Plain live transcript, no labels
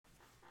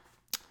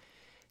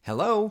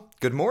Hello.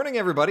 Good morning,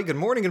 everybody. Good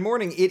morning. Good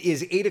morning. It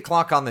is 8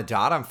 o'clock on the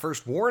dot. I'm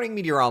First Warning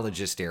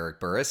meteorologist Eric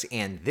Burris,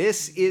 and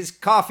this is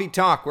Coffee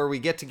Talk, where we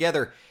get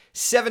together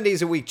 7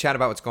 days a week, chat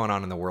about what's going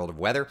on in the world of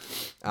weather.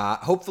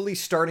 Hopefully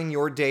starting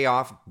your day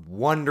off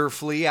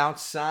wonderfully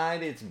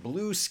outside. It's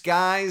blue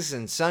skies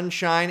and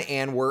sunshine,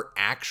 and we're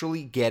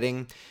actually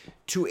getting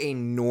to a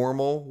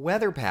normal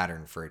weather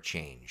pattern for a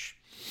change.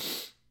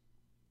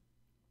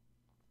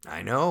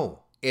 I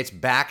know. It's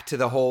back to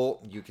the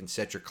whole, you can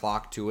set your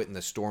clock to it and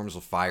the storms will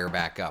fire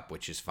back up,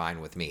 which is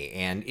fine with me.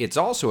 And it's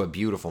also a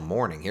beautiful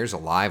morning. Here's a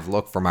live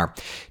look from our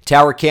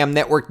Tower Cam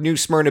Network, New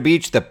Smyrna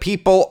Beach. The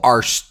people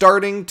are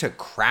starting to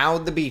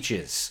crowd the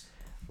beaches.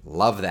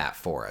 Love that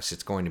for us.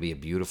 It's going to be a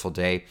beautiful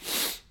day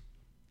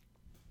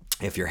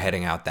if you're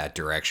heading out that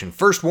direction.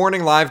 First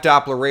Warning live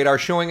Doppler radar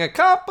showing a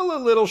couple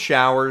of little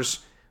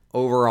showers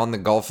over on the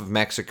Gulf of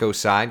Mexico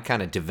side,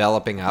 kind of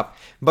developing up.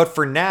 But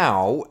for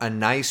now, a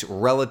nice,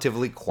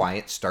 relatively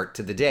quiet start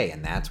to the day,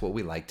 and that's what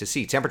we like to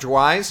see.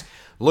 Temperature-wise,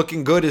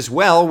 looking good as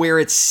well. We're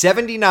at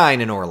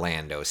 79 in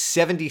Orlando,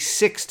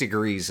 76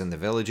 degrees in the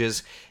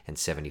Villages, and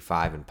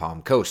 75 in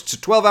Palm Coast. So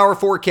 12-hour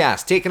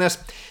forecast taking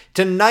us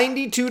to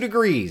 92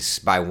 degrees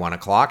by 1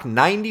 o'clock,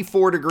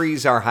 94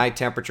 degrees our high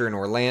temperature in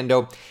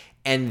Orlando,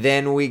 and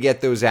then we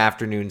get those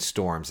afternoon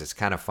storms. It's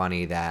kind of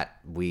funny that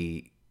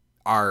we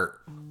are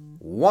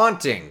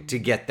wanting to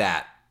get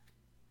that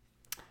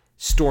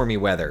stormy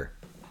weather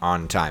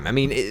on time. I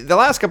mean, the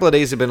last couple of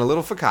days have been a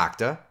little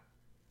fakakta.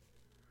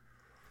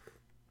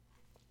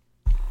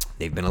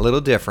 They've been a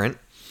little different,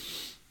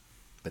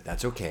 but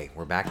that's okay.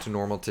 We're back to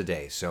normal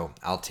today, so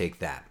I'll take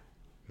that.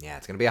 Yeah,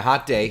 it's going to be a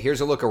hot day.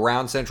 Here's a look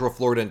around Central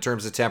Florida in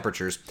terms of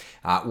temperatures.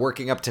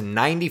 Working up to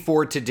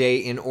 94 today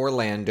in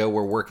Orlando.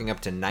 We're working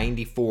up to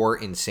 94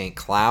 in St.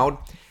 Cloud,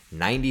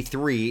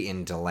 93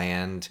 in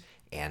DeLand,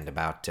 and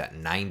about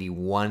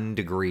 91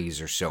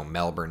 degrees or so.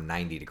 Melbourne,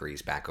 90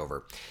 degrees back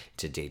over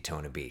to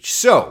Daytona Beach.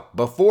 So,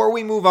 before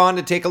we move on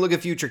to take a look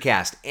at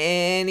Futurecast,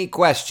 any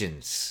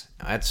questions?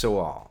 That's so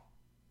all.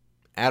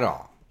 At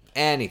all.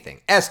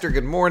 Anything. Esther,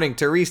 good morning.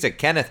 Teresa,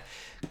 Kenneth,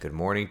 good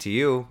morning to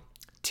you.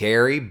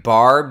 Terry,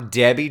 Barb,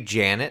 Debbie,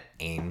 Janet,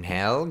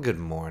 Angel, good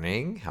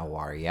morning. How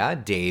are ya?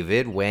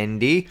 David,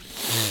 Wendy.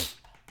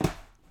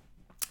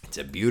 It's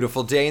a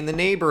beautiful day in the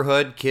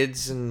neighborhood.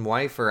 Kids and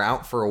wife are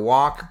out for a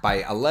walk.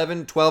 By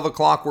 11, 12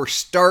 o'clock, we're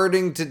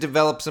starting to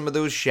develop some of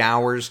those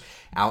showers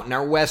out in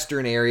our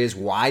western areas.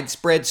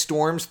 Widespread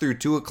storms through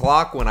 2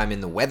 o'clock when I'm in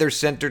the weather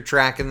center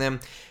tracking them.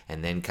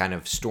 And then kind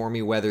of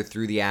stormy weather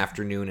through the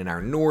afternoon in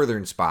our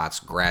northern spots,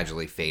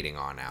 gradually fading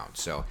on out.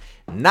 So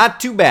not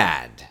too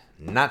bad.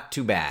 Not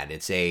too bad.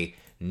 It's a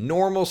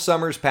normal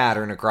summer's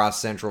pattern across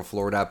Central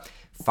Florida.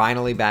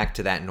 Finally back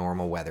to that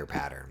normal weather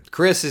pattern.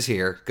 Chris is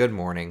here. Good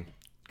morning.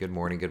 Good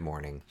morning, good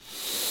morning.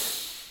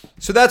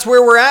 So that's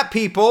where we're at,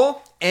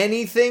 people.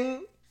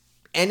 Anything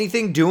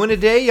doing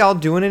today? Y'all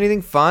doing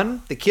anything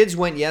fun? The kids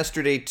went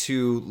yesterday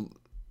to,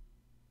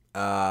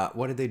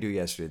 what did they do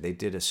yesterday? They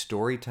did a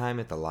story time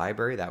at the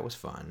library. That was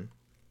fun.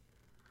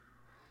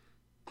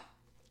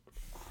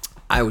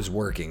 I was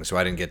working, so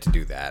I didn't get to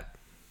do that.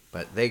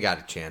 But they got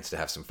a chance to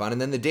have some fun. And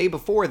then the day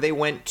before, they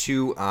went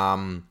to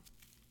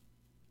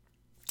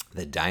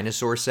the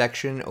dinosaur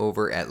section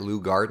over at Lou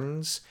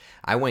Gardens.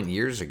 I went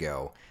years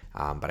ago,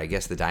 but I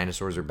guess the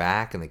dinosaurs are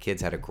back and the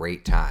kids had a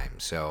great time.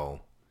 So,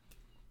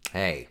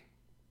 hey,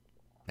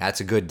 that's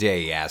a good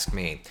day, you ask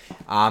me.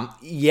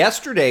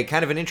 Yesterday,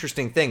 kind of an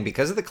interesting thing.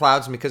 Because of the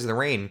clouds and because of the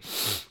rain,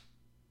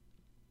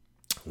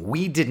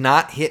 we did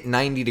not hit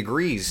 90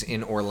 degrees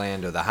in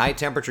Orlando. The high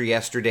temperature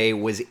yesterday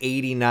was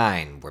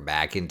 89. We're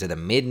back into the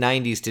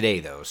mid-90s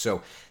today, though.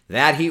 So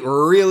that heat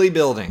really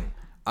building.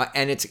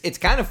 And it's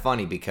kind of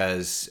funny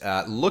because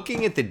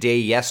looking at the day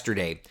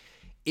yesterday,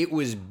 it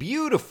was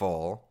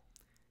beautiful,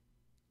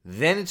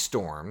 then it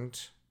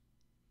stormed,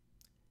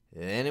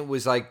 then it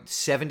was like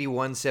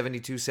 71,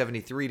 72,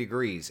 73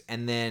 degrees,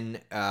 and then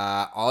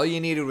all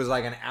you needed was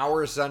like an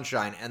hour of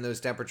sunshine, and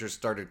those temperatures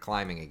started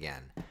climbing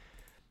again.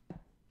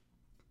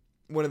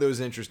 One of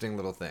those interesting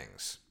little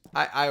things.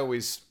 I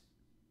always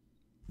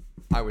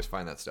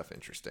find that stuff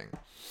interesting.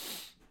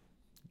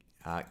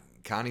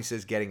 Connie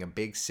says getting a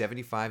big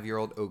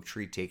 75-year-old oak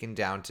tree taken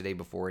down today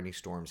before any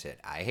storms hit.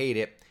 I hate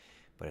it,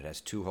 but it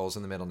has 2 holes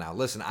in the middle now.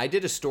 Listen, I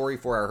did a story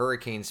for our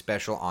hurricane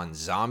special on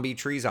zombie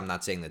trees. I'm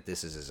not saying that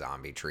this is a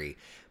zombie tree,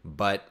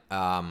 but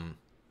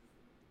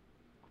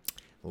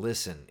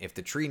listen, if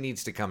the tree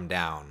needs to come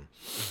down,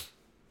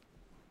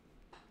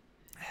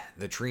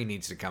 the tree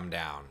needs to come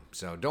down.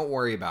 So don't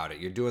worry about it.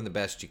 You're doing the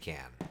best you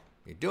can.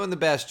 You're doing the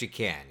best you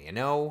can, you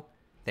know?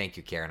 Thank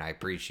you, Karen. I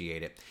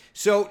appreciate it.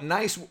 So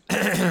nice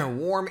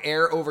warm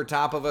air over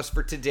top of us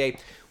for today.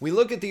 We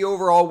look at the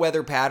overall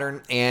weather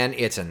pattern, and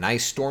it's a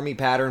nice stormy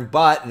pattern,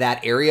 but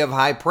that area of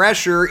high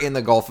pressure in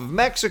the Gulf of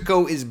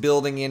Mexico is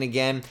building in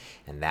again,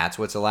 and that's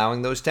what's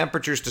allowing those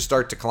temperatures to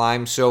start to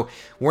climb. So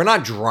we're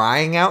not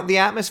drying out the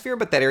atmosphere,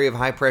 but that area of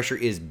high pressure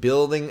is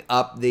building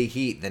up the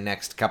heat the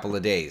next couple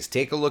of days.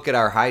 Take a look at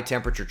our high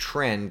temperature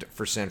trend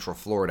for Central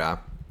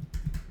Florida.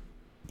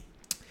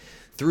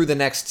 through the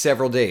next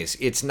several days.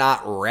 It's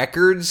not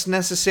records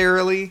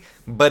necessarily,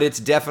 but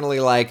it's definitely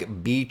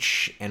like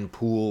beach and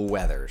pool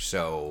weather.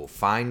 So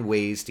find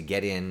ways to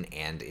get in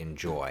and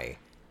enjoy.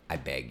 I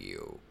beg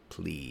you,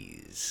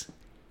 please.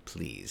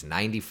 Please.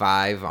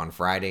 95 on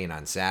Friday and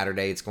on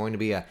Saturday. It's going to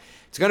be a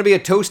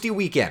toasty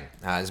weekend.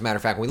 As a matter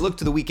of fact, when we look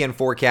to the weekend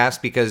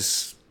forecast,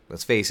 because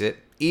let's face it,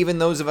 even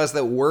those of us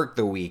that work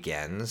the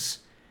weekends,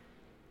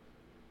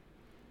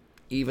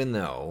 even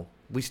though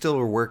we still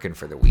are working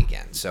for the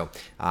weekend. So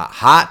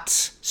hot,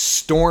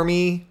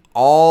 stormy,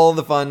 all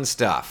the fun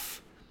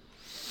stuff.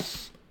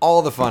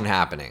 All the fun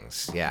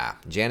happenings. Yeah.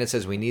 Janet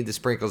says we need the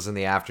sprinkles in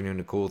the afternoon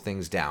to cool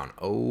things down.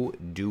 Oh,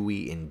 do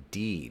we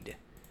indeed?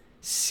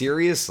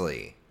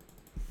 Seriously.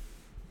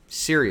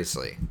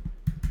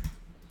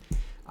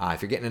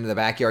 If you're getting into the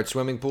backyard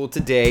swimming pool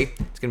today,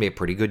 it's going to be a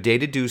pretty good day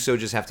to do so.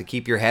 Just have to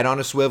keep your head on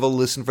a swivel,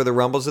 listen for the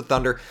rumbles of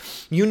thunder.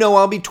 You know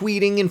I'll be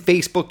tweeting and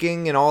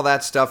Facebooking and all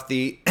that stuff,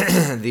 the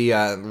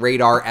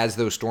radar as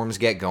those storms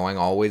get going.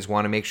 Always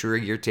want to make sure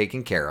you're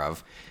taken care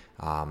of.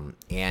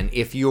 And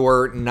if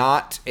you're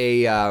not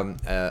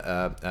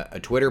a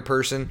Twitter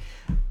person,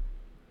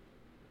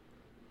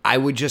 I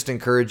would just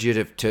encourage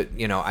you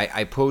to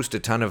I post a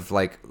ton of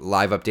like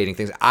live updating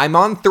things. I'm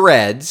on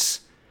Threads.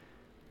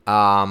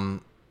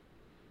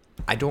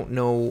 I don't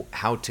know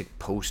how to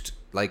post,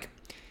 like,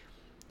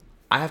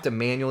 I have to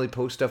manually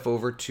post stuff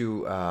over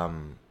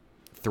to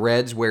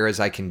Threads,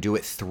 whereas I can do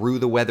it through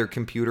the weather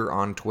computer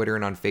on Twitter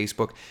and on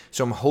Facebook.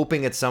 So I'm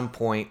hoping at some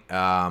point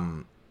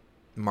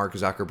Mark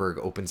Zuckerberg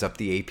opens up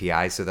the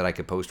API so that I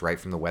could post right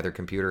from the weather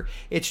computer.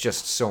 It's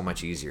just so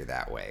much easier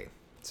that way.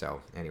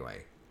 So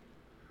anyway,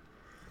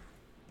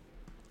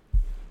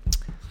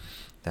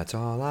 that's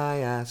all I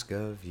ask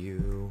of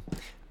you.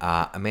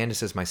 Amanda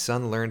says, my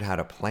son learned how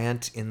to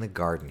plant in the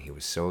garden. He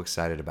was so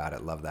excited about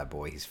it. Love that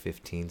boy. He's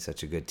 15,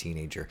 such a good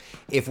teenager.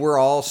 If we're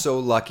all so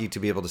lucky to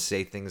be able to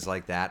say things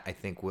like that, I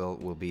think we'll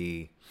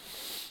be...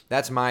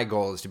 That's my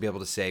goal, is to be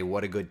able to say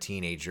what a good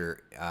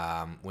teenager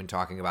when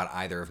talking about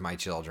either of my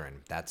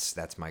children.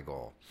 That's my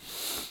goal.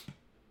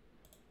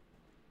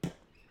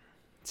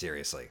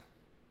 Seriously.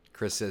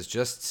 Chris says,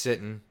 just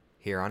sitting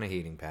here on a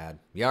heating pad.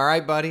 You all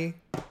right, buddy?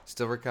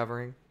 Still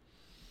recovering?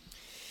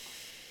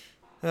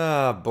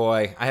 Oh,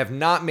 boy. I have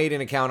not made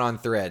an account on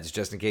Threads,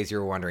 just in case you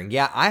were wondering.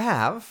 Yeah, I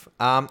have.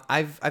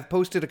 I've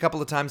posted a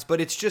couple of times,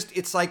 but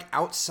it's like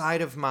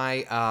outside of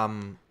my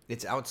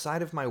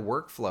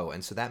workflow,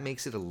 and so that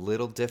makes it a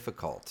little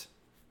difficult.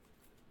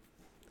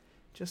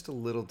 Just a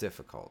little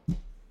difficult,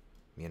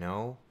 you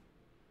know?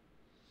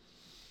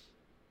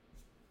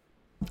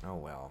 Oh,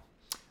 well.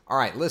 All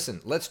right,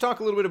 listen, let's talk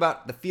a little bit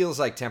about the feels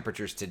like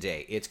temperatures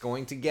today. It's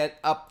going to get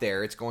up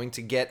there. It's going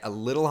to get a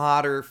little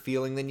hotter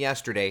feeling than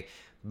yesterday,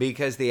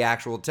 because the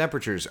actual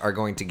temperatures are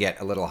going to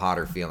get a little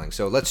hotter feeling.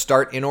 So let's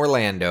start in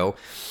Orlando.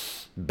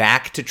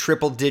 Back to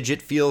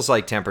triple-digit feels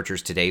like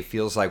temperatures today.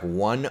 Feels like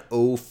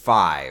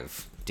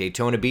 105.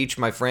 Daytona Beach,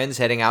 my friends,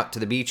 heading out to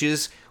the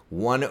beaches.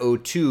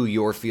 102,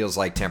 your feels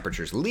like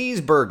temperatures.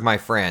 Leesburg, my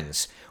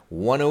friends,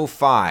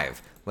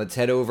 105. Let's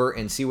head over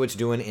and see what's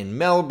doing in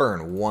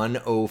Melbourne.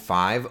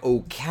 105.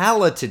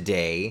 Ocala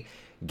today,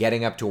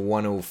 getting up to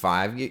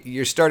 105.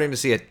 You're starting to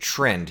see a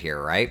trend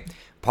here, right?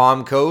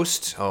 Palm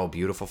Coast, oh,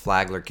 beautiful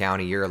Flagler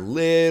County. You're a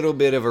little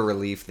bit of a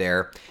relief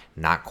there.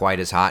 Not quite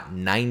as hot,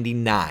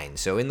 99.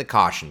 So in the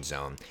caution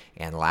zone.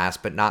 And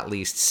last but not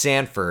least,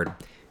 Sanford,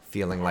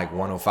 feeling like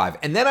 105.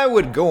 And then I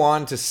would go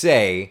on to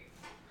say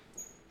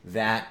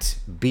that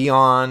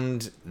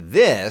beyond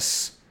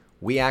this,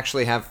 we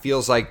actually have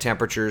feels like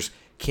temperatures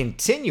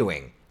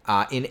continuing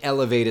in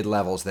elevated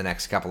levels the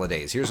next couple of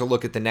days. Here's a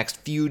look at the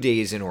next few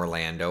days in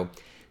Orlando,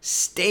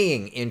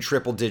 staying in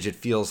triple-digit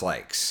feels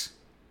likes.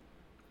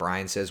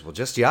 Brian says, well,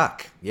 just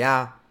yuck.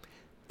 Yeah,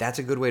 that's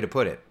a good way to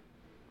put it.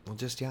 Well,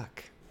 just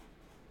yuck.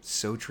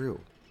 So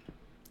true.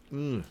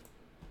 When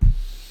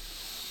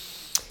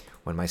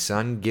my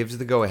son gives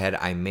the go-ahead,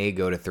 I may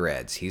go to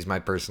Threads. He's my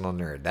personal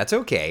nerd. That's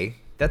okay.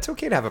 That's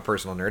okay to have a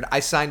personal nerd. I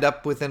signed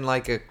up within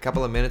like a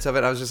couple of minutes of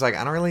it. I was just like,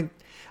 I don't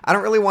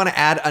really want to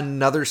add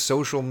another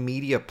social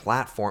media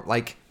platform.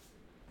 Like,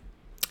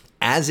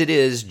 as it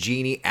is,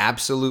 Jeannie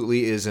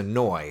absolutely is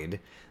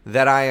annoyed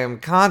that I am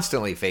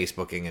constantly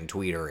Facebooking and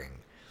tweetering.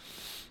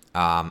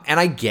 And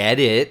I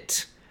get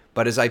it,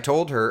 but as I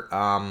told her,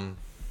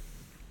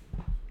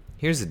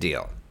 here's the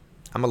deal.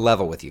 I'm going to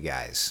level with you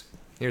guys.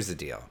 Here's the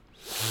deal.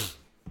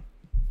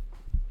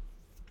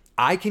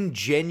 I can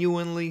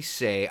genuinely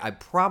say I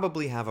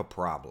probably have a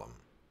problem.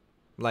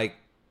 Like,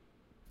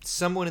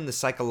 someone in the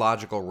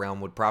psychological realm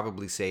would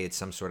probably say it's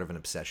some sort of an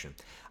obsession.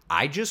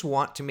 I just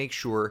want to make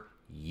sure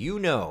you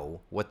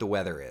know what the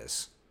weather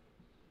is.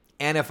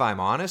 And if I'm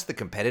honest, the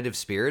competitive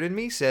spirit in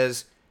me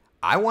says,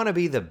 I want to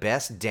be the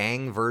best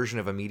dang version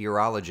of a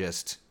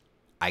meteorologist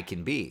I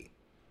can be.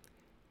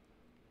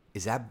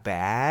 Is that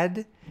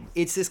bad?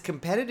 It's this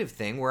competitive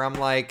thing where I'm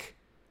like,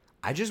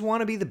 I just want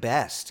to be the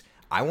best.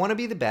 I want to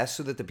be the best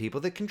so that the people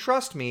that can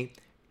trust me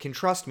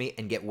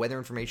and get weather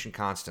information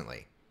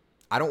constantly.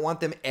 I don't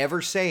want them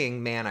ever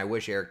saying, man, I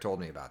wish Eric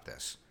told me about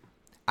this.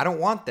 I don't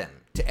want them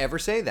to ever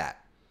say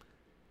that.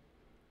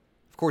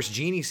 Of course,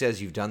 Jeannie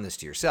says you've done this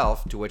to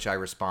yourself, to which I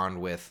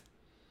respond with,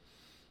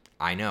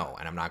 I know,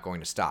 and I'm not going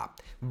to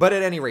stop. But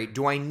at any rate,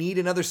 do I need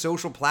another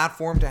social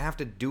platform to have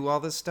to do all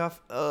this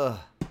stuff? Ugh.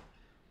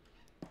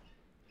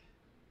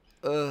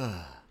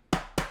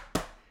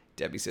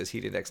 Debbie says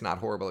heat index not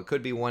horrible. It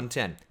could be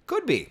 110.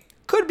 Could be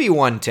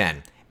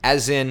 110.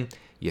 As in,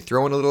 you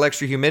throw in a little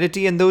extra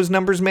humidity and those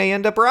numbers may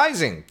end up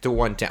rising to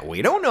 110.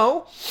 We don't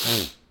know.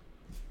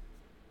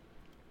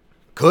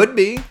 Could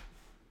be.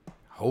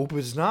 Hope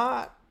it's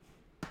not.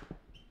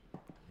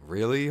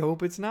 Really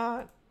hope it's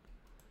not.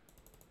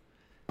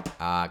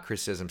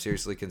 Chris says, I'm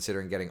seriously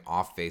considering getting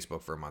off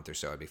Facebook for a month or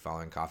so. I'd be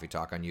following Coffee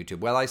Talk on YouTube.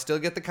 Well, I still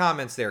get the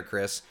comments there,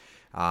 Chris.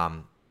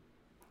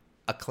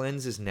 A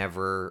cleanse is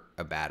never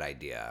a bad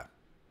idea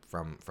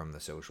from the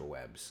social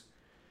webs.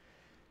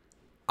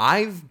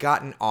 I've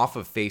gotten off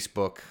of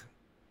Facebook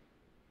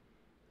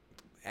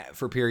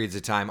for periods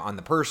of time on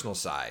the personal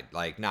side,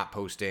 like not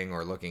posting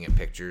or looking at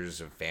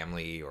pictures of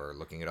family or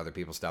looking at other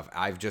people's stuff.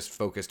 I've just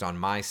focused on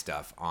my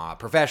stuff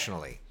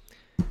professionally.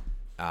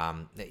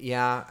 I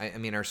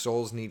mean, our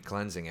souls need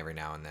cleansing every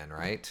now and then,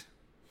 right?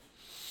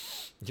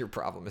 Your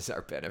problem is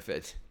our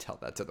benefit. Tell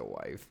that to the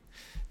wife.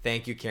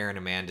 Thank you, Karen,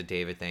 Amanda,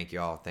 David. Thank you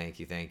all. Thank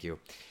you.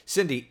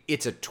 Cindy,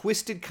 it's a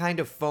twisted kind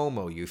of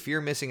FOMO. You fear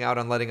missing out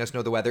on letting us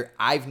know the weather.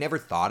 I've never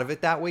thought of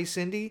it that way,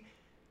 Cindy.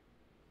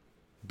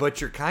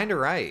 But you're kind of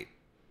right.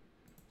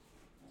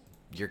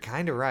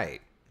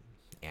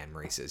 Anne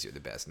Marie says you're the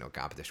best, no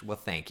competition. Well,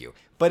 thank you.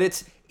 But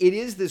it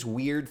is this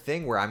weird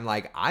thing where I'm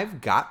like, I've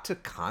got to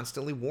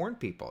constantly warn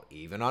people,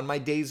 even on my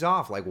days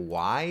off. Like,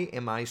 why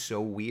am I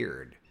so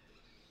weird?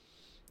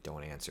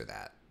 Don't answer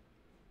that.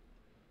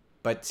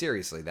 But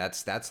seriously,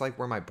 that's like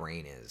where my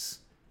brain is.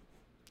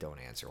 Don't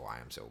answer why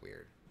I'm so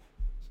weird.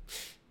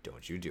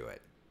 Don't you do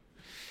it.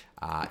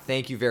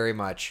 Thank you very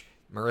much.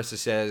 Marissa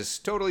says,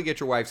 totally get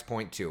your wife's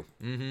point too.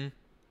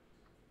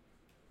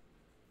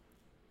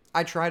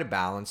 I try to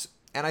balance,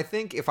 and I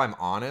think if I'm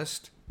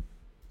honest,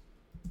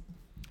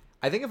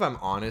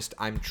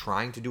 I'm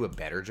trying to do a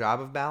better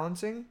job of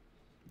balancing.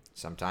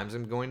 Sometimes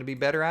I'm going to be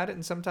better at it,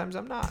 and sometimes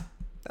I'm not.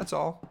 That's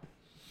all.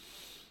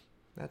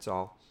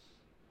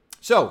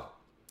 So,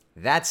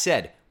 that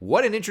said,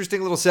 what an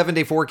interesting little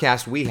 7-day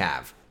forecast we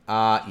have.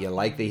 You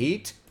like the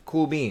heat?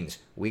 Cool beans.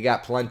 We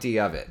got plenty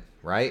of it,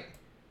 right?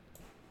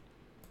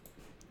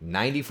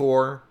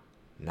 94,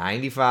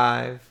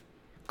 95.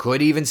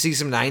 Could even see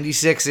some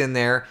 96 in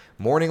there.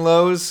 Morning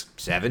lows,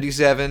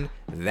 77.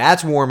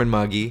 That's warm and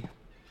muggy.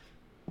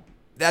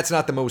 That's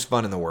not the most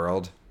fun in the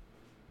world.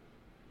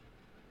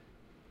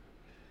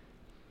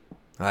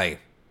 Hi.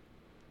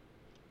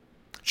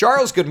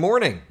 Charles, good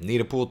morning.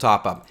 Need a pool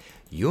top-up.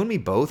 You and me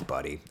both,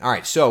 buddy. All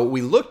right, so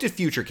we looked at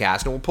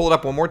Futurecast, and we'll pull it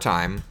up one more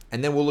time,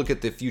 and then we'll look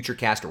at the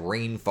Futurecast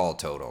rainfall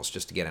totals,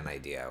 just to get an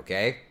idea,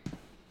 okay?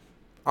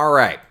 All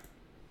right.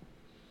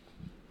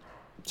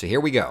 So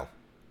here we go.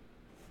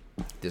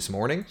 This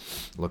morning,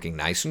 looking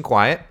nice and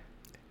quiet.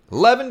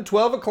 11,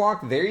 12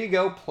 o'clock, there you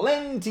go.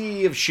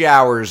 Plenty of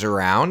showers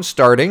around,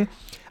 starting.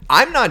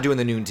 I'm not doing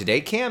the noon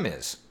today. Cam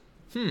is.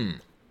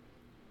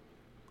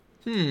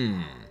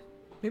 Maybe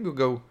we'll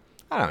go...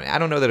 I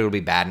don't know that it'll be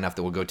bad enough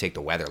that we'll go take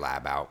the weather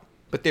lab out.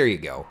 But there you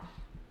go.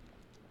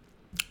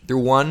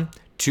 Through 1,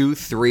 2,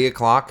 3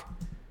 o'clock,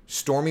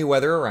 stormy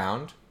weather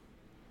around,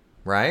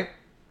 right?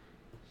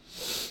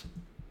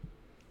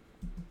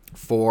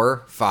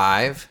 4,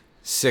 5,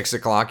 6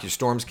 o'clock, your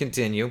storms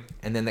continue,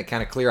 and then they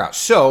kind of clear out.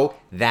 So,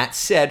 that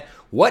said,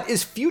 what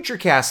is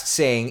Futurecast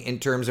saying in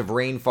terms of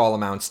rainfall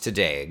amounts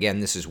today? Again,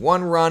 this is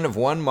one run of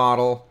one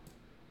model,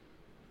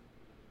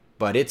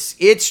 but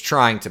it's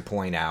trying to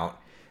point out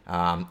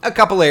a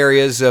couple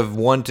areas of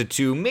 1 to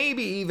 2,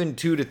 maybe even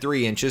 2 to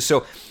 3 inches.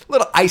 So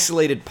little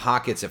isolated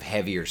pockets of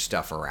heavier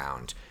stuff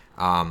around.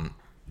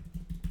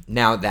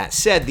 Now, that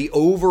said, the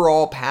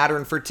overall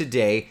pattern for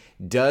today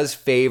does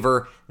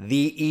favor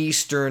the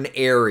eastern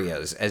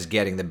areas as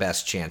getting the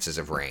best chances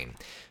of rain.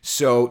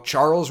 So,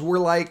 Charles, we're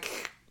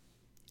like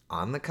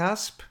on the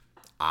cusp.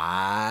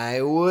 I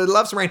would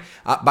love some rain.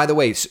 By the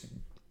way,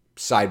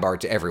 sidebar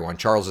to everyone,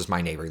 Charles is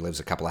my neighbor. He lives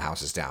a couple of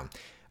houses down.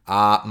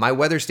 My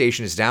weather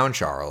station is down,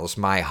 Charles.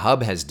 My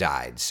hub has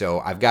died, so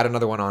I've got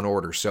another one on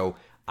order. So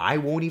I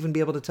won't even be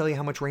able to tell you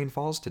how much rain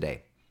falls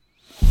today.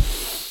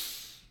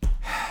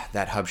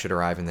 That hub should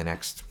arrive in the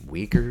next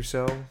week or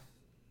so,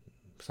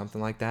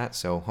 something like that.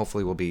 So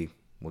hopefully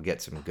we'll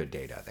get some good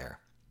data there.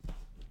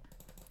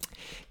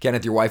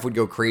 Kenneth, your wife would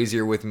go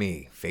crazier with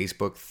me.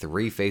 Facebook,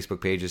 3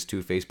 Facebook pages,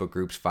 2 Facebook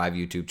groups, 5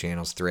 YouTube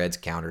channels, Threads,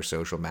 Counter,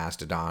 Social,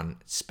 Mastodon,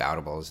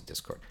 Spoutables,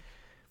 Discord.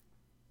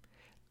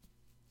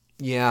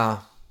 Yeah.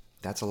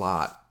 That's a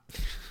lot.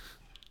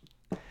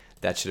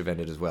 That should have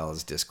ended as well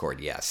as Discord.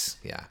 Yes.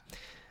 Yeah.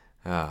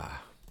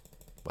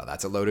 Well,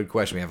 that's a loaded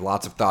question. We have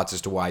lots of thoughts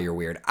as to why you're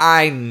weird.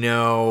 I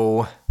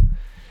know.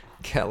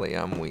 Kelly,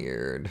 I'm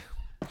weird.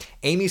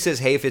 Amy says,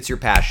 hey, if it's your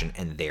passion.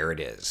 And there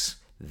it is.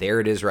 There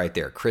it is right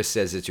there. Chris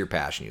says it's your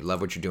passion. You love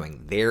what you're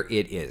doing. There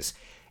it is.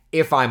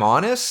 If I'm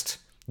honest,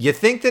 You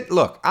think that,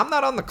 look, I'm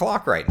not on the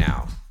clock right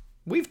now.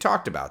 We've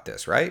talked about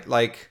this, right?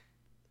 Like,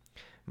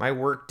 my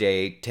work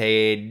day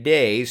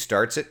today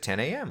starts at 10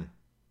 a.m.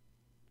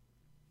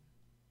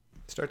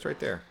 Starts right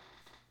there.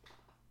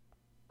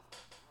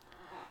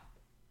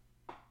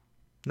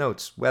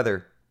 Notes,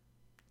 weather,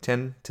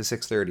 10 to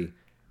 6:30.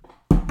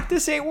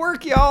 This ain't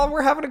work, y'all.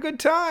 We're having a good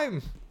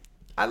time.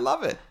 I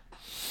love it.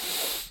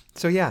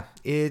 So yeah,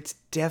 it's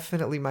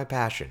definitely my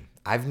passion.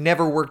 I've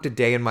never worked a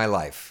day in my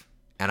life.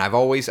 And I've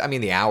always, I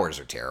mean, the hours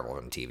are terrible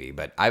on TV,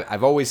 but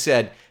I've always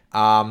said,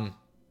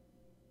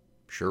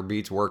 sure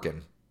beats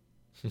working.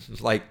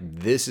 Like,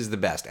 this is the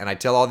best. And I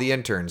tell all the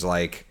interns,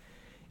 like,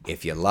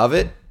 if you love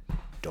it,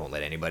 don't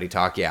let anybody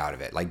talk you out of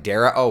it. Like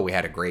Dara, we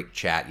had a great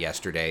chat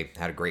yesterday.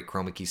 Had a great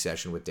Chroma Key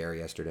session with Dara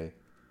yesterday.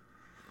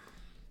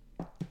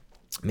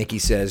 Mickey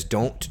says,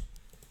 don't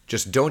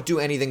do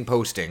anything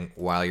posting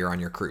while you're on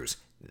your cruise.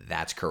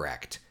 That's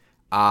correct.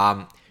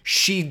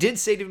 She did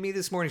say to me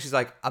this morning, she's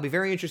like, I'll be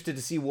very interested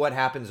to see what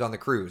happens on the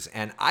cruise.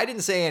 And I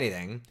didn't say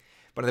anything,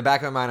 but in the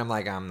back of my mind, I'm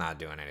like, I'm not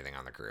doing anything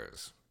on the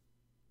cruise.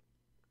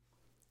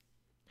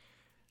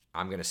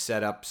 I'm going to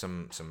set up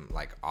some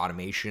like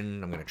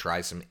automation. I'm going to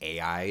try some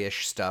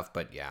AI-ish stuff,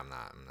 but yeah, I'm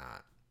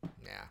not.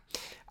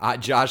 Yeah.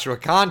 Joshua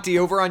Conti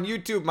over on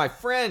YouTube, my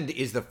friend,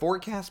 is the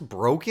forecast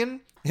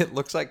broken? It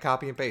looks like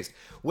copy and paste.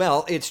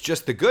 Well, it's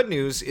just the good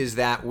news is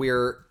that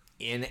we're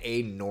in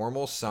a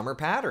normal summer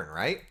pattern,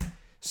 right?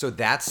 So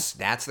that's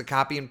the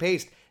copy and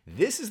paste.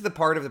 This is the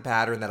part of the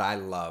pattern that I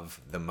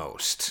love the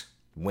most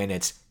when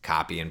it's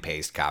copy and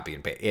paste, copy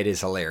and paste. It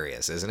is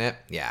hilarious, isn't it?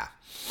 Yeah.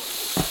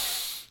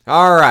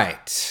 All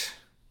right.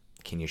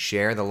 Can you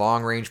share the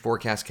long-range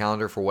forecast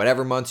calendar for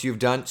whatever months you've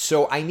done?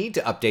 So I need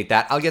to update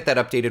that. I'll get that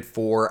updated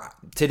for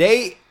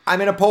today. I'm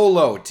in a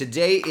polo.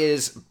 Today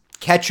is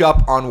catch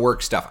up on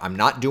work stuff. I'm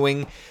not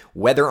doing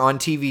weather on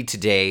TV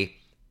today.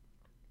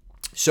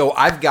 So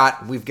I've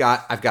got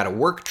a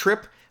work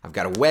trip, I've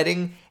got a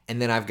wedding,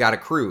 and then I've got a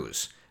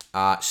cruise.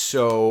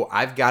 So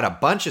I've got a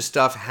bunch of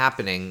stuff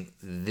happening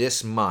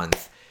this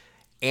month.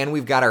 And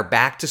we've got our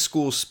back to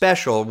school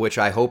special, which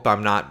I hope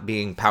I'm not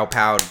being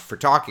pow-powed for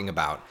talking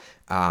about.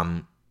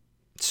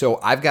 So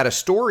I've got a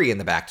story in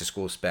the back to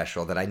school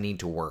special that I need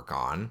to work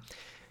on.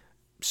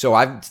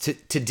 So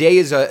today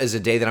is a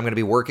day that I'm going to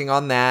be working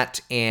on that.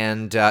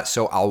 And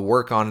so I'll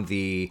work on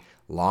the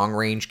long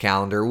range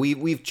calendar.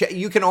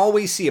 You can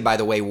always see it, by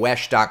the way,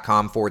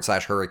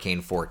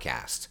 wesh.com/hurricane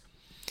forecast.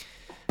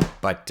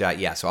 But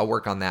yeah, so I'll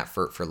work on that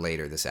for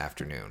later this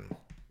afternoon.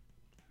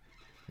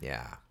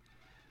 Yeah.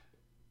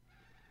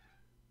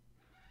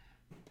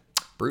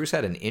 Bruce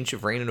had an inch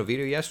of rain in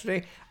Oviedo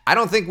yesterday. I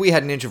don't think we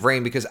had an inch of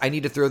rain because I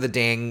need to throw the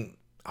dang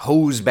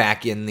hose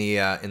back in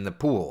the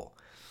pool.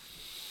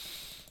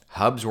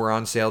 Hubs were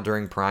on sale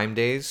during Prime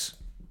Days.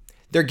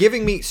 They're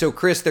giving me, so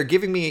Chris, they're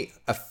giving me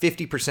a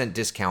 50%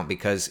 discount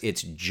because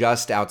it's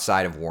just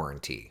outside of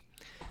warranty.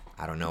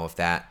 I don't know if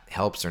that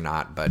helps or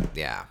not, but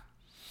yeah.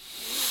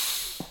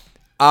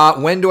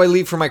 When do I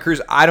leave for my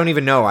cruise? I don't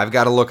even know. I've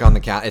got to look on the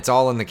calendar. It's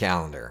all in the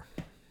calendar.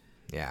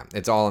 Yeah,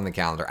 it's all in the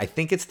calendar. I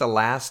think it's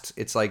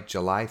it's like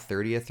July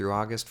 30th through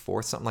August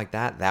 4th, something like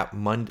that.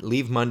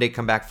 Leave Monday,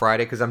 come back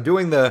Friday, because I'm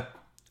doing the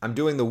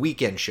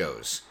weekend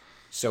shows.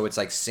 So it's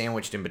like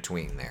sandwiched in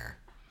between there.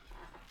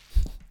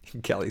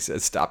 Kelly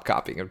says, stop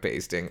copying and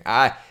pasting.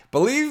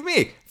 Believe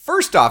me,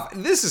 first off,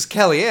 this is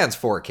Kellyanne's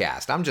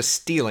forecast. I'm just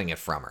stealing it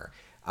from her.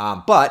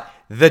 But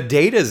the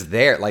data's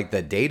there. Like,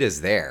 the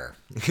data's there.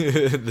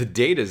 The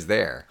data's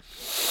there.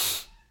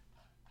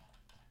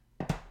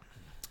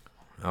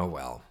 Oh,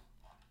 well.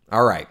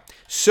 All right.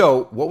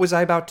 So what was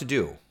I about to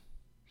do?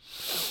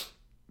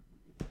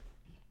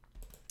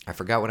 I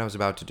forgot what I was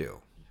about to do.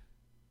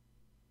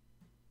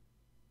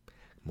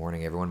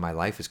 Morning, everyone. My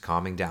life is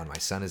calming down. My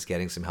son is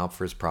getting some help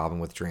for his problem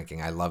with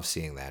drinking. I love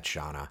seeing that,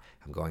 Shauna.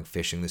 I'm going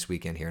fishing this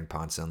weekend here in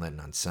Ponce Inlet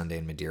and on Sunday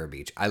in Madeira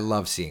Beach. I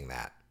love seeing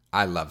that.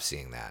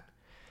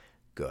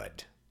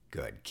 Good.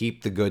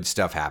 Keep the good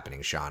stuff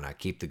happening, Shauna.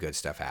 Keep the good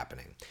stuff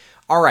happening.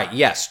 All right,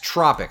 yes,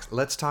 tropics.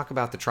 Let's talk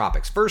about the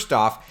tropics. First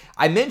off,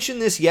 I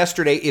mentioned this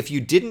yesterday. If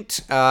you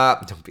didn't,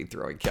 don't be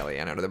throwing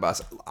Kellyanne under the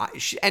bus.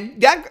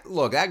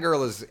 That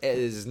girl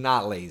is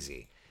not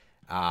lazy.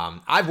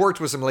 I've worked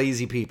with some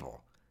lazy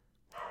people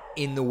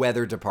in the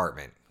weather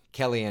department.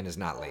 Kellyanne is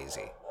not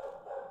lazy.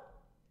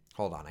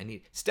 Hold on,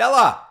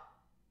 Stella,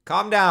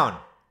 calm down.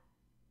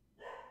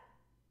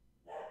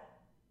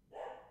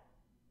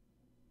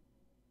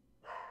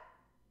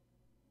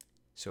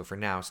 So for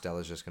now,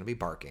 Stella's just going to be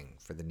barking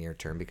for the near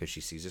term because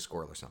she sees a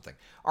squirrel or something.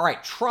 All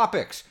right,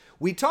 tropics.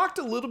 We talked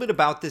a little bit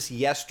about this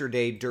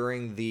yesterday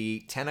during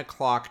the 10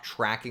 o'clock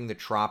Tracking the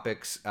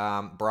Tropics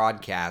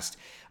broadcast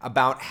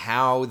about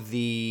how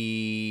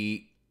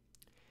the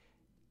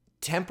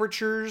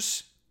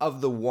temperatures of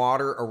the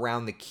water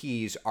around the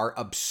Keys are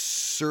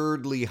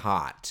absurdly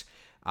hot.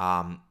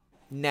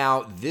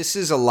 Now, this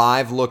is a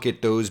live look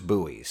at those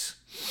buoys.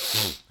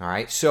 All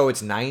right, so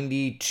it's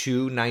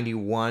 92,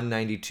 91,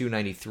 92,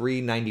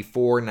 93,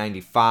 94,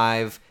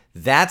 95.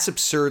 That's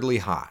absurdly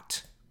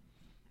hot.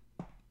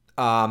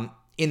 In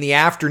the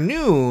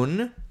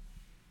afternoon,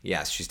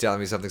 Yes, she's telling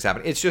me something's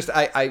happening. It's just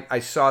I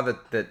saw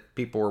that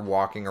people were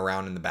walking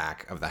around in the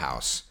back of the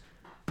house.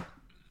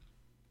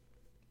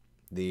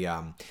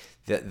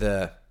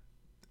 The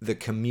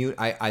commute.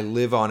 I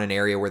live on an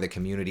area where the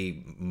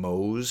community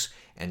mows,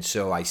 and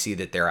so I see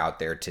that they're out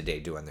there today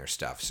doing their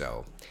stuff.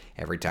 So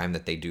every time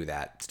that they do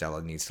that,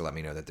 Stella needs to let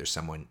me know that there's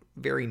someone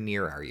very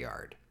near our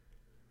yard.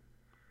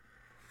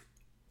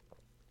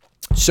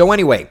 So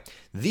anyway,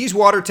 these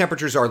water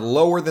temperatures are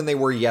lower than they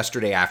were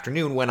yesterday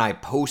afternoon when I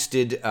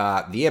posted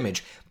the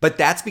image, but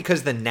that's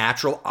because the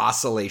natural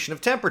oscillation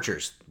of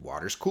temperatures.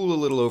 Waters cool a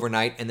little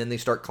overnight, and then they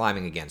start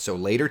climbing again. So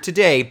later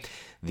today,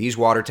 these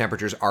water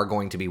temperatures are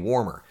going to be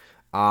warmer.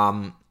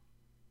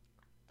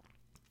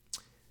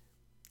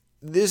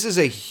 This is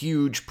a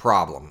huge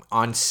problem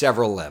on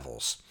several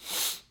levels.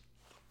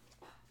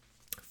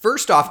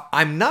 First off,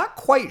 I'm not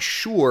quite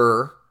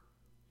sure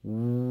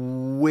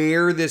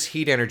where this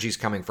heat energy is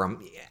coming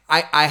from.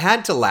 I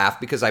had to laugh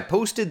because I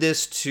posted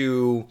this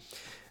to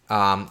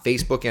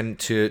Facebook and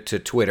to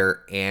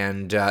Twitter,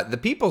 and the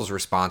people's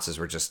responses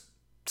were just,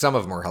 some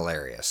of them were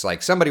hilarious.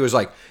 Like somebody was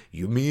like,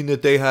 "You mean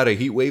that they had a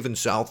heat wave in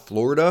South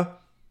Florida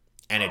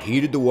and it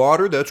heated the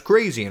water? That's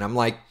crazy." And I'm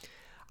like,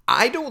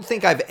 I don't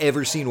think I've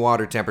ever seen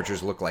water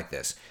temperatures look like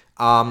this.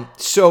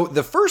 So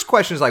the first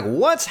question is like,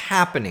 what's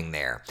happening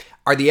there?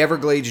 Are the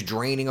Everglades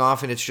draining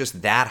off and it's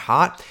just that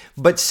hot?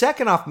 But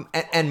second off,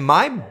 and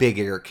my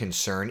bigger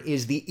concern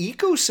is the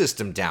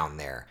ecosystem down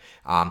there.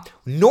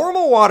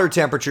 Normal water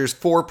temperatures,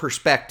 for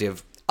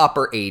perspective,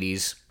 upper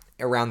 80s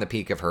around the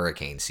peak of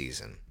hurricane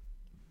season.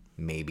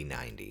 Maybe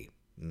 90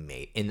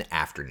 in the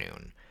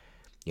afternoon.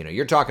 You know,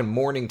 you're talking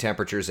morning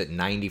temperatures at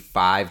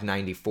 95,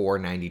 94,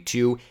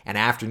 92, and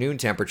afternoon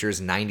temperatures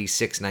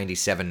 96,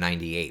 97,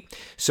 98.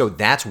 So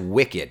that's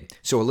wicked.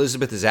 So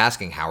Elizabeth is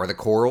asking, how are the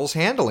corals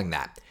handling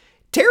that?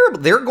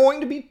 Terrible. They're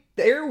going to be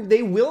there.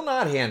 They will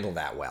not handle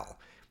that well.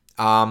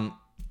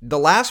 The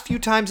last few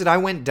times that I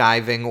went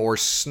diving or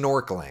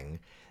snorkeling,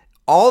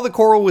 all the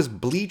coral was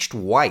bleached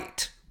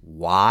white.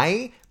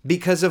 Why?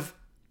 Because of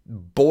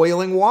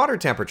boiling water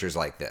temperatures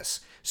like this.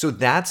 So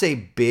that's a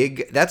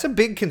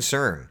big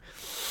concern.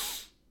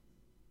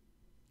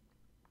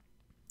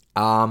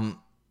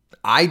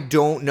 I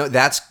don't know.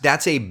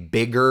 That's a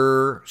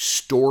bigger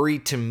story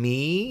to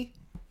me.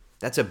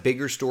 That's a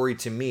bigger story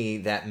to me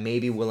that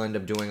maybe we'll end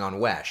up doing on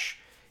WESH.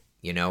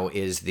 You know,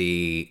 is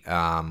the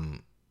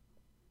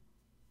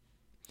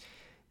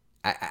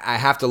I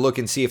have to look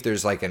and see if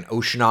there's like an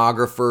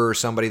oceanographer or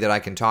somebody that I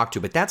can talk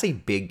to, but that's a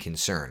big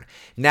concern.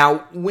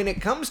 Now, when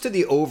it comes to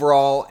the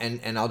overall,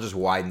 and I'll just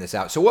widen this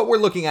out. So what we're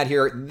looking at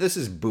here, this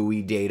is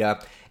buoy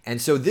data. And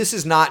so this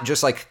is not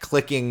just like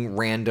clicking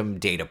random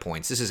data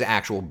points. This is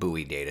actual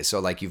buoy data. So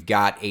like you've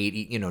got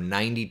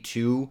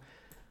 92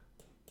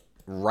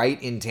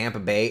 right in Tampa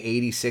Bay,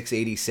 86,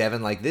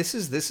 87. Like this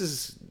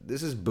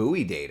is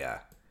buoy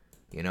data.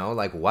 You know,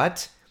 like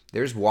what?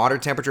 There's water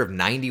temperature of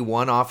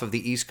 91 off of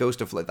the east coast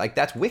of Florida. Like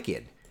that's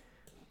wicked.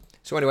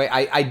 So anyway,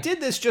 I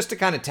did this just to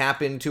kind of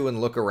tap into and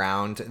look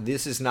around.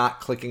 This is not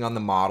clicking on the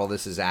model.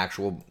 This is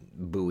actual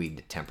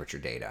buoyed temperature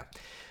data.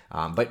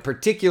 But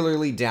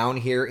particularly down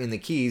here in the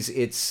Keys,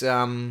 it's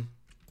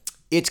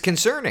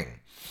concerning.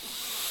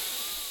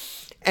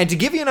 And to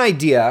give you an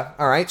idea,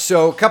 all right,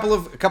 so a couple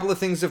of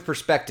things of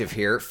perspective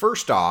here.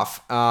 First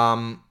off,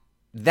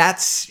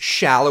 that's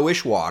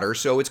shallowish water,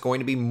 so it's going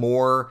to be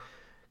more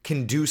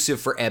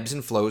conducive for ebbs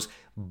and flows,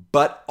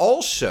 but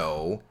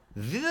also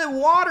the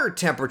water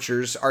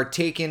temperatures are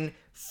taken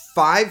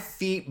 5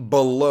 feet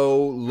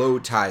below low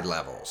tide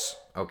levels.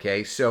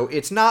 Okay, so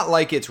it's not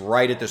like it's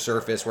right at the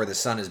surface where the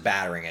sun is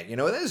battering it. You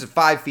know, this is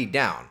 5 feet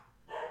down.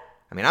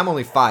 I mean, I'm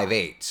only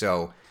 5'8",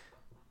 so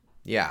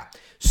yeah.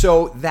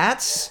 So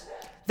that's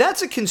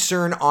a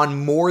concern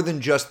on more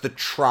than just the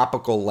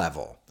tropical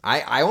level.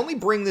 I only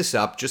bring this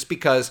up just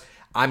because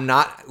I'm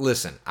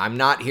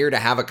not here to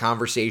have a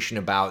conversation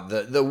about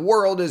the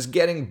world is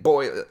getting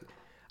boiled.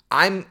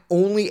 I'm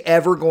only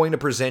ever going to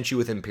present you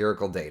with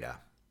empirical data.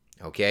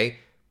 Okay?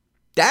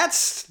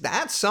 That's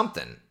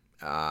something.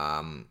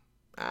 That's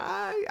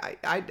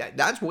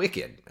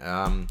wicked.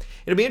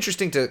 It'll be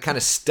interesting to kind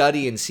of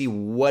study and see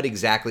what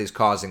exactly is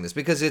causing this,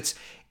 because it's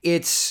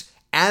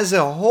as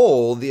a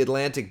whole, the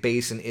Atlantic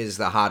Basin is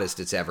the hottest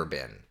it's ever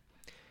been.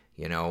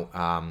 You know,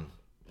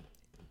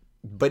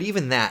 but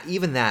even that,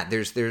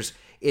 there's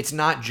it's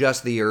not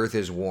just the Earth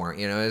is warm.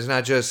 You know, it's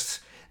not just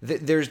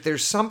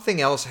there's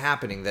something else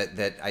happening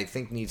that I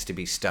think needs to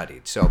be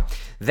studied. So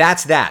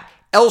that's that.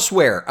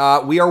 Elsewhere,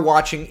 we are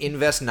watching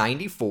Invest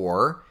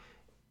 94.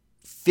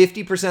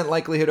 50%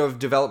 likelihood of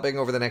developing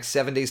over the next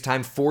 7 days'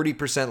 time.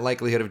 40%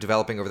 likelihood of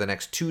developing over the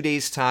next 2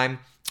 days' time.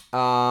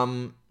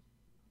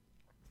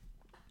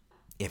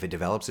 If it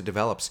develops, it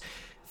develops.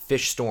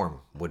 Fish storm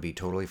would be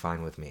totally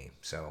fine with me.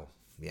 So,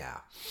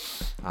 yeah.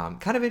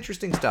 Kind of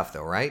interesting stuff,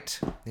 though, right?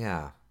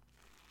 Yeah.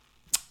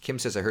 Kim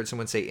says, I heard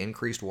someone say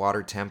increased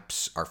water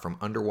temps are from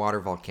underwater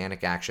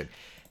volcanic action.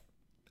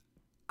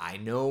 I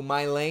know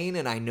my lane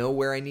and I know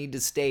where I need to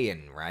stay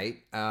in, right?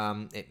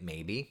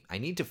 Maybe. I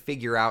need to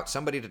figure out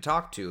somebody to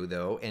talk to,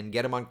 though, and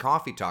get them on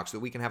Coffee Talk so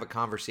that we can have a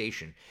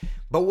conversation.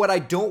 But what I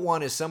don't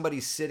want is somebody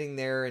sitting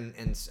there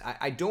and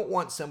I don't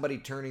want somebody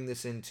turning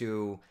this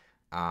into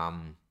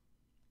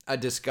a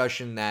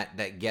discussion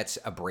that gets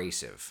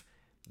abrasive.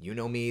 You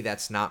know me,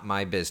 that's not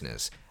my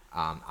business.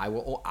 I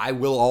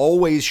will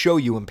always show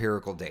you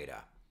empirical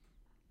data.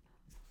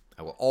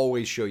 I will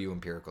always show you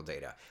empirical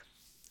data.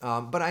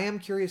 But I am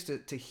curious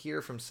to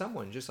hear from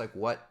someone just like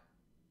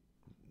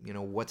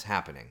what's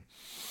happening.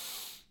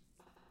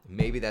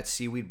 Maybe that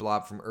seaweed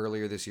blob from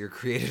earlier this year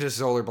created a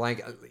solar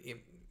blanket.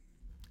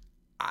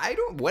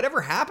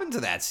 Whatever happened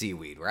to that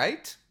seaweed,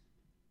 right?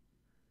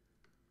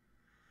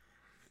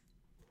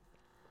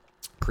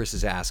 Chris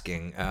is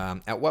asking,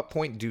 at what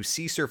point do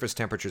sea surface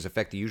temperatures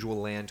affect the usual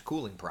land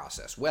cooling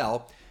process?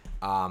 Well,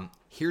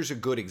 here's a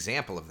good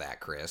example of that,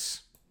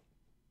 Chris.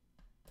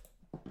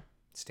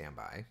 Stand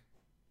by.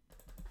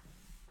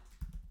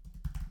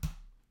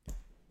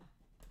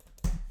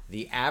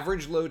 The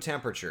average low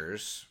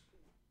temperatures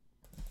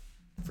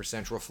for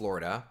Central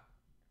Florida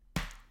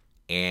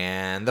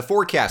and the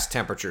forecast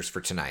temperatures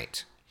for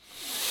tonight.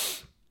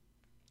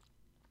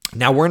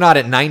 Now, we're not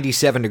at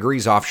 97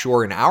 degrees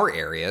offshore in our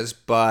areas,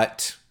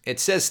 but it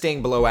says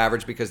staying below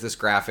average because this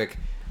graphic,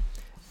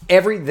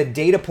 the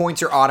data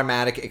points are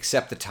automatic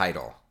except the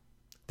title.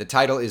 The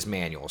title is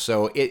manual,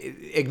 so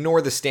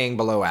ignore the staying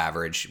below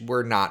average.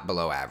 We're not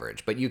below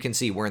average, but you can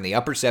see we're in the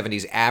upper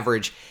 70s.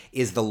 Average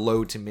is the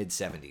low to mid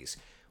 70s.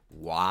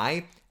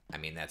 Why? I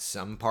mean, that's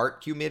some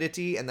part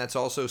humidity, and that's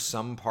also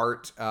some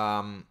part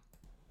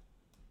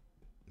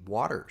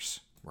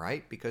waters,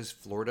 right? Because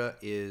Florida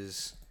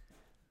is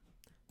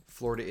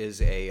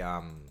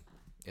a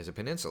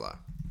peninsula.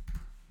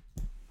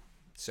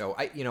 So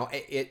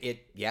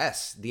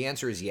yes, the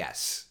answer is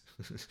yes.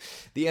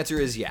 The answer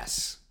is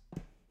yes.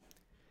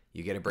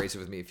 You get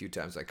abrasive with me a few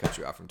times. I cut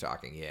you off from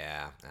talking.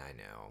 Yeah, I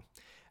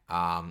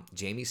know.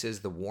 Jamie says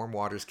the warm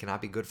waters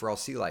cannot be good for all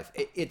sea life.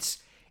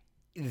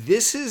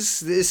 This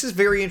is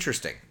very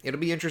interesting. It'll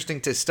be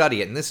interesting to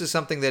study it, and this is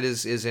something that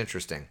is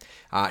interesting.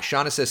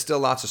 Shauna says still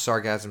lots of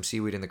sargassum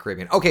seaweed in the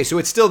Caribbean. Okay, so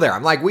it's still there.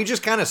 I'm like, we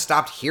just kind of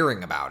stopped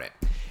hearing about it.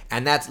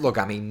 And look,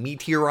 I'm a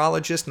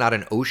meteorologist, not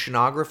an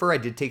oceanographer. I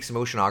did take some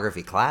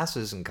oceanography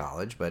classes in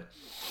college, but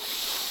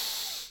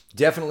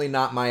definitely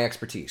not my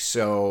expertise.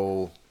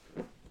 So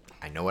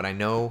I know what I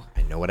know.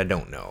 I know what I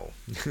don't know.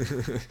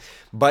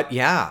 But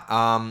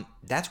yeah,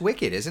 that's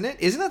wicked, isn't it?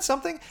 Isn't that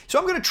something? So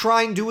I'm going to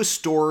try and do a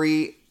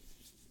story.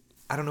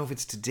 I don't know if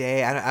it's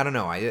today. I don't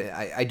know.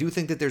 I do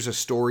think that there's a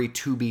story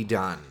to be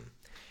done.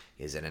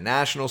 Is it a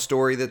national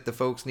story that the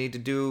folks need to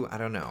do? I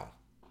don't know.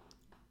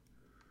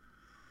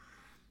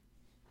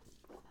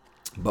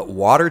 But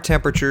water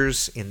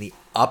temperatures in the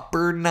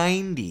upper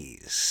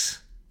 90s.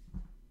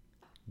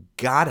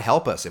 God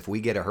help us if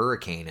we get a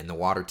hurricane and the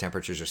water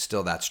temperatures are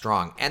still that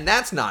strong. And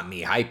that's not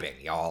me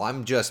hyping, y'all.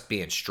 I'm just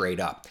being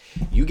straight up.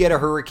 You get a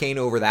hurricane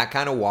over that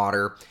kind of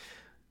water,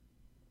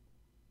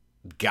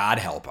 God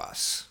help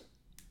us.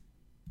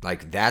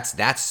 Like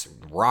that's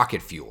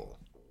rocket fuel.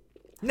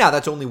 Now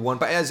that's only one,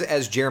 but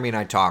as Jeremy and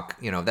I talk,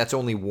 that's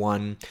only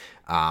one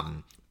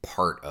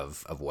part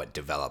of what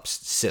develops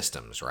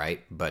systems,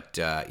 right? But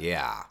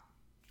yeah,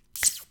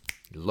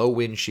 low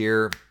wind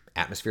shear,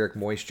 atmospheric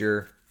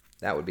moisture,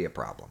 that would be a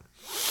problem.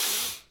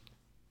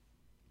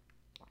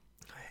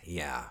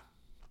 Yeah,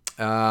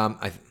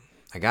 I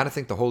got to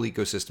think the whole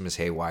ecosystem is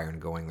haywire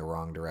and going the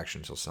wrong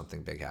direction until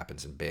something big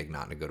happens, and big,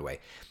 not in a good way.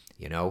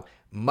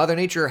 Mother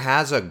Nature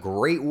has a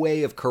great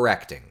way of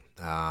correcting.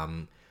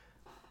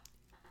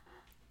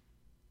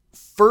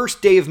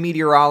 First day of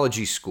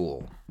meteorology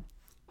school.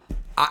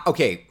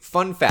 Okay,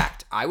 fun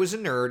fact. I was a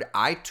nerd.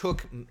 I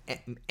took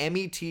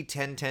MET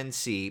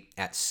 1010C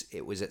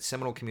it was at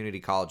Seminole Community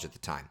College at the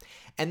time.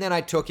 And then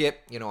I took it,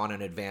 on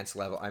an advanced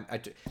level.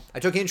 I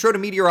took Intro to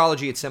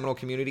Meteorology at Seminole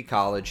Community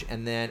College,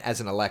 and then as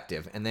an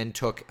elective, and then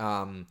took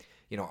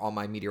all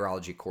my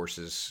meteorology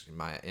courses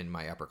in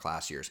my upper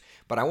class years.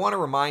 But I want to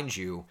remind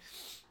you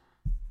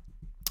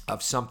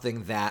of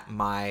something that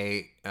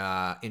my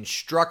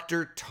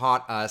instructor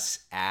taught us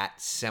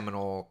at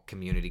Seminole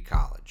Community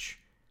College,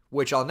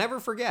 which I'll never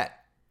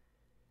forget.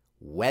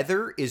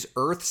 Weather is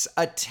Earth's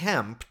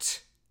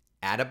attempt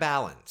at a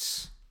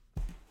balance.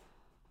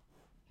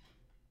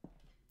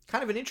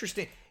 Kind of an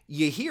interesting,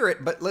 you hear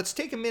it, but let's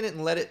take a minute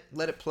and let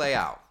it play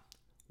out.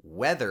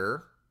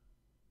 Weather,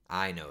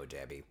 I know,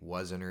 Debbie,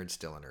 was a nerd,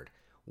 still a nerd.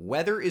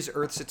 Weather is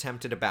Earth's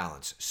attempt at a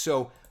balance.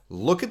 So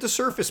look at the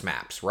surface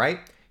maps,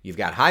 right? You've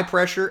got high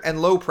pressure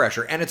and low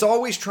pressure, and it's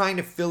always trying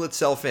to fill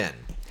itself in.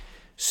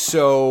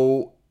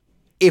 So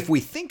if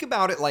we think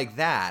about it like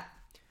that,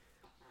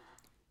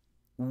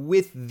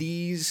 with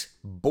these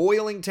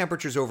boiling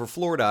temperatures over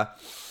Florida,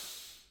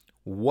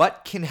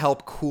 what can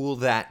help cool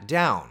that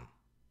down?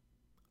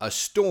 A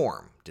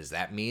storm. Does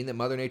that mean that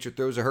Mother Nature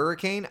throws a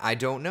hurricane? I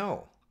don't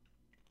know.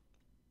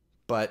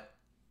 But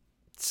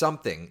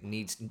something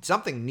needs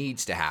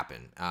to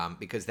happen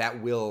because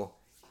that will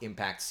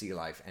impact sea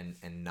life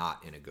and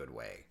not in a good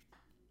way.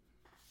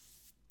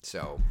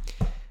 So,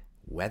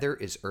 weather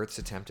is Earth's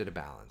attempt at a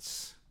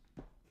balance.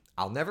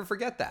 I'll never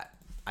forget that.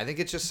 I think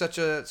it's just such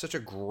a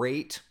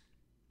great,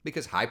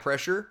 because high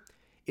pressure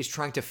is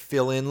trying to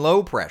fill in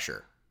low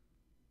pressure.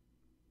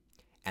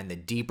 And the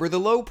deeper the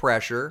low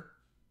pressure,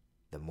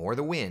 the more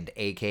the wind,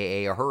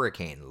 aka a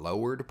hurricane.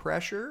 Lowered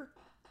pressure,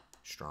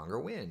 stronger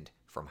wind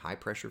from high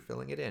pressure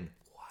filling it in.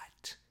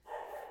 What?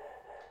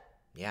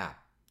 Yeah.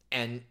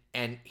 And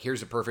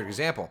here's a perfect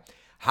example.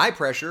 High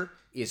pressure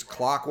is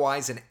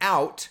clockwise and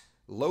out.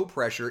 Low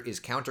pressure is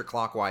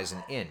counterclockwise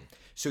and in.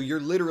 So you're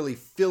literally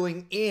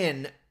filling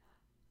in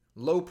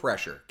low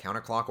pressure,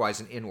 counterclockwise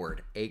and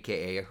inward,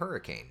 aka a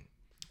hurricane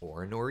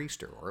or a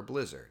nor'easter or a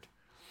blizzard.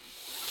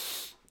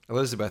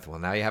 Elizabeth, well,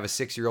 now you have a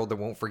 6-year-old that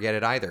won't forget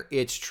it either.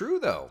 It's true,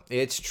 though.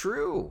 It's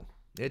true.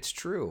 It's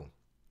true.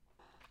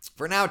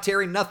 For now,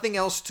 Terry, nothing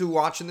else to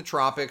watch in the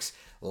tropics.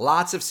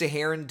 Lots of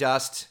Saharan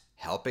dust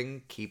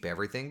helping keep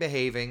everything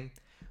behaving.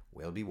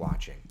 We'll be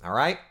watching. All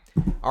right?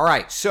 All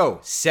right. So,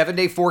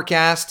 7-day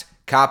forecast.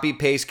 Copy,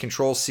 paste,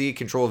 Control-C,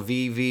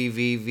 Control-V.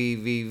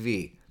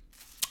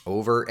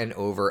 Over and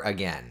over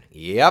again.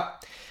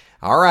 Yep.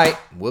 All right,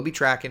 we'll be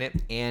tracking it.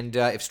 And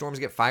if storms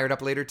get fired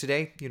up later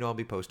today, I'll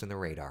be posting the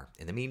radar.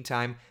 In the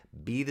meantime,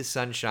 be the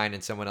sunshine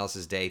in someone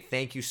else's day.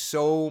 Thank you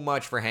so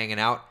much for hanging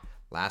out.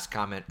 Last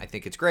comment, I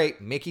think it's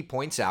great. Mickey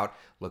points out,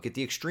 look at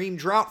the extreme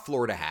drought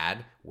Florida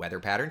had. Weather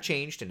pattern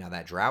changed, and now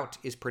that drought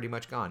is pretty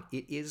much gone.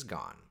 It is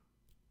gone.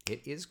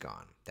 It is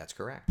gone. That's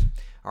correct.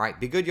 All right,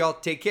 be good, y'all.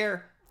 Take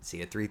care. See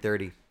you at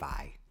 3:30.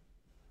 Bye.